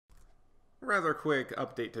rather quick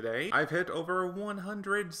update today. I've hit over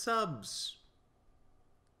 100 subs.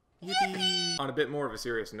 Yippee! On a bit more of a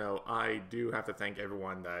serious note, I do have to thank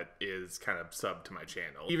everyone that is kind of subbed to my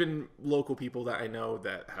channel. Even local people that I know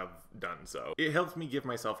that have done so. It helps me give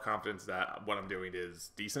myself confidence that what I'm doing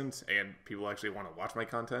is decent and people actually want to watch my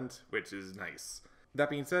content, which is nice. That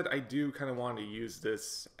being said, I do kind of want to use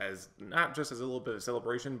this as not just as a little bit of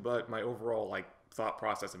celebration, but my overall thought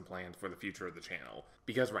process and plans for the future of the channel.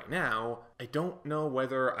 Because right now, I don't know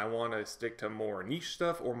whether I want to stick to more niche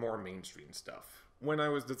stuff or more mainstream stuff. When I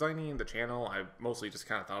was designing the channel, I mostly just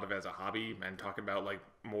kind of thought of it as a hobby and talking about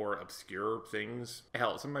more obscure things.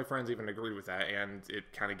 Hell, some of my friends even agreed with that, and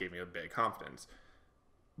it kind of gave me a bit of confidence.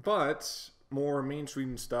 But more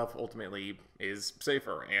mainstream stuff ultimately is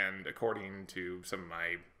safer, and according to some of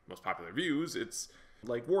my most popular views, it's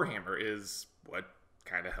like Warhammer is what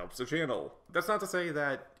kind of helps the channel. That's not to say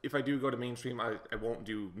that if I do go to mainstream, I won't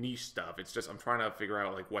do niche stuff. It's just I'm trying to figure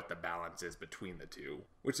out what the balance is between the two.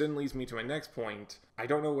 Which then leads me to my next point. I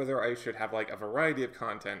don't know whether I should have a variety of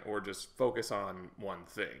content or just focus on one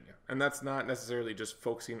thing. And that's not necessarily just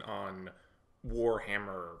focusing on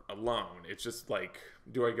Warhammer alone. It's just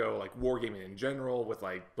do I go wargaming in general with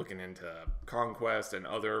looking into Conquest and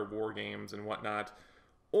other war games and whatnot?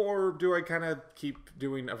 Or do I kind of keep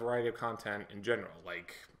doing a variety of content in general?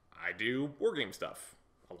 I do wargame stuff,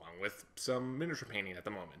 along with some miniature painting at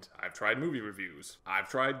the moment. I've tried movie reviews. I've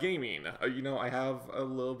tried gaming. I have a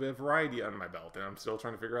little bit of variety under my belt, and I'm still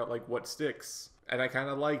trying to figure out what sticks. And I kind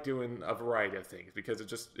of like doing a variety of things because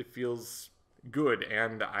it feels good,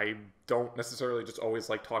 and I don't necessarily just always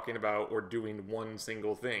like talking about or doing one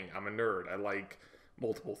single thing. I'm a nerd. I like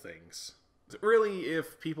multiple things. Really,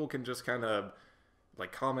 if people can just kind of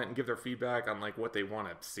comment and give their feedback on what they want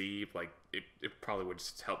to see, it probably would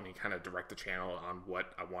just help me kind of direct the channel on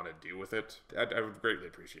what I want to do with it. I would greatly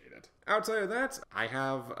appreciate it. Outside of that, I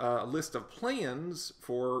have a list of plans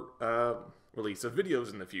for release of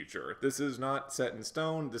videos in the future. This is not set in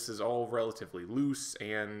stone. This is all relatively loose,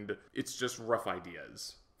 and it's just rough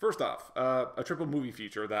ideas. First off, a triple movie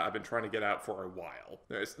feature that I've been trying to get out for a while.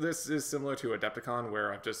 This is similar to Adepticon,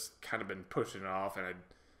 where I've just kind of been pushing it off, and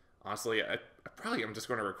honestly, I probably am just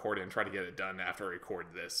going to record it and try to get it done after I record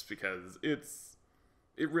this, because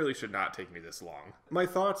it really should not take me this long. My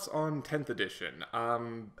thoughts on 10th edition.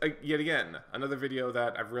 Yet again, another video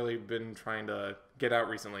that I've really been trying to get out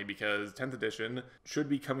recently, because 10th edition should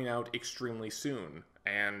be coming out extremely soon,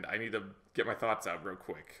 and I need to get my thoughts out real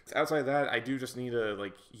quick. Outside of that, I do just need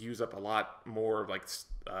to use up a lot more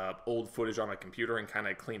old footage on my computer and kind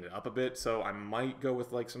of clean it up a bit, so I might go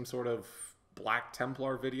with some sort of Black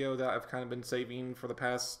Templar video that I've kind of been saving for the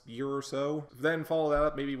past year or so. Then follow that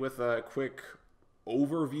up maybe with a quick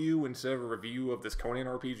overview instead of a review of this Conan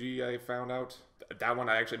RPG I found out. That one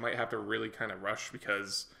I actually might have to really kind of rush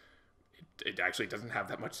because it actually doesn't have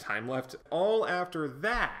that much time left. All after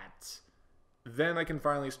that, then I can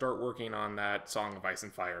finally start working on that Song of Ice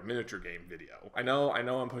and Fire miniature game video. I know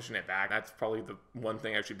I'm pushing it back. That's probably the one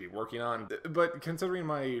thing I should be working on. But considering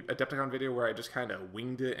my Adepticon video where I just kind of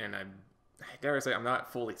winged it and dare I say, I'm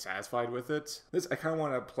not fully satisfied with it. I kind of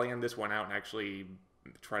want to plan this one out and actually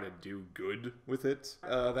try to do good with it.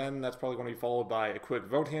 Then that's probably going to be followed by a quick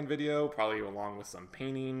Votann video, probably along with some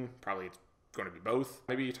painting. Probably it's going to be both.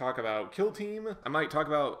 Maybe talk about Kill Team. I might talk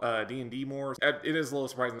about D&D more. It is a little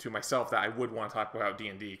surprising to myself that I would want to talk about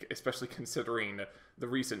D&D, especially considering the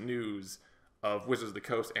recent news of Wizards of the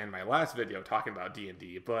Coast and my last video talking about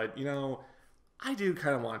D&D. But, I do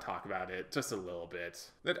kind of want to talk about it just a little bit.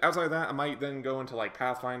 Outside of that, I might then go into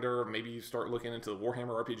Pathfinder, maybe start looking into the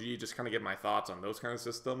Warhammer RPG, just kind of get my thoughts on those kind of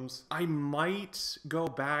systems. I might go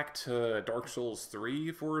back to Dark Souls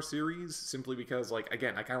 3 for a series, simply because,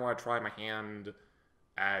 again, I kind of want to try my hand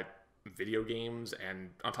at video games, and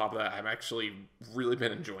on top of that, I've actually really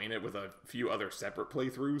been enjoying it with a few other separate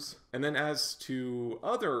playthroughs. And then as to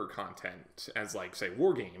other content, as say,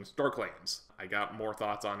 war games, Darklands, I got more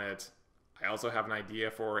thoughts on it. I also have an idea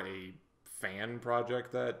for a fan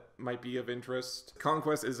project that might be of interest.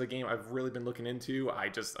 Conquest is a game I've really been looking into. I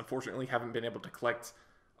just unfortunately haven't been able to collect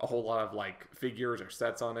a whole lot of figures or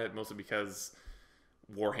sets on it, mostly because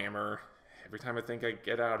Warhammer, every time I think I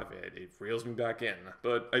get out of it, it reels me back in.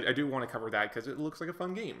 But I do want to cover that because it looks like a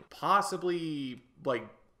fun game. Possibly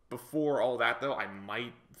before all that though, I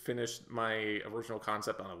might finish my original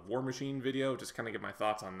concept on a War Machine video, just kind of get my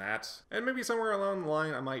thoughts on that. And maybe somewhere along the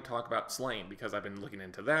line I might talk about Slain, because I've been looking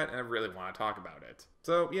into that and I really want to talk about it.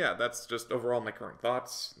 So yeah, that's just overall my current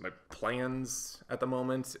thoughts, my plans at the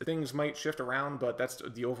moment. Things might shift around, but that's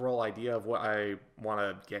the overall idea of what I want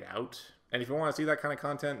to get out. And if you want to see that kind of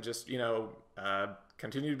content, just,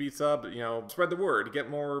 continue to be sub, you know, spread the word, get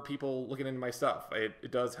more people looking into my stuff.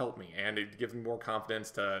 It does help me, and it gives me more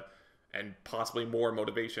confidence to, and possibly more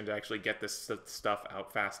motivation to actually get this stuff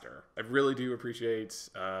out faster. I really do appreciate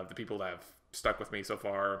the people that have stuck with me so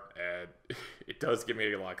far, and it does give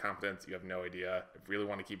me a lot of confidence. You have no idea. I really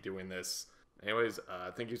want to keep doing this. Anyways,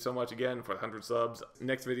 thank you so much again for the 100 subs.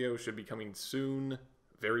 Next video should be coming soon,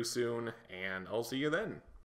 very soon, and I'll see you then.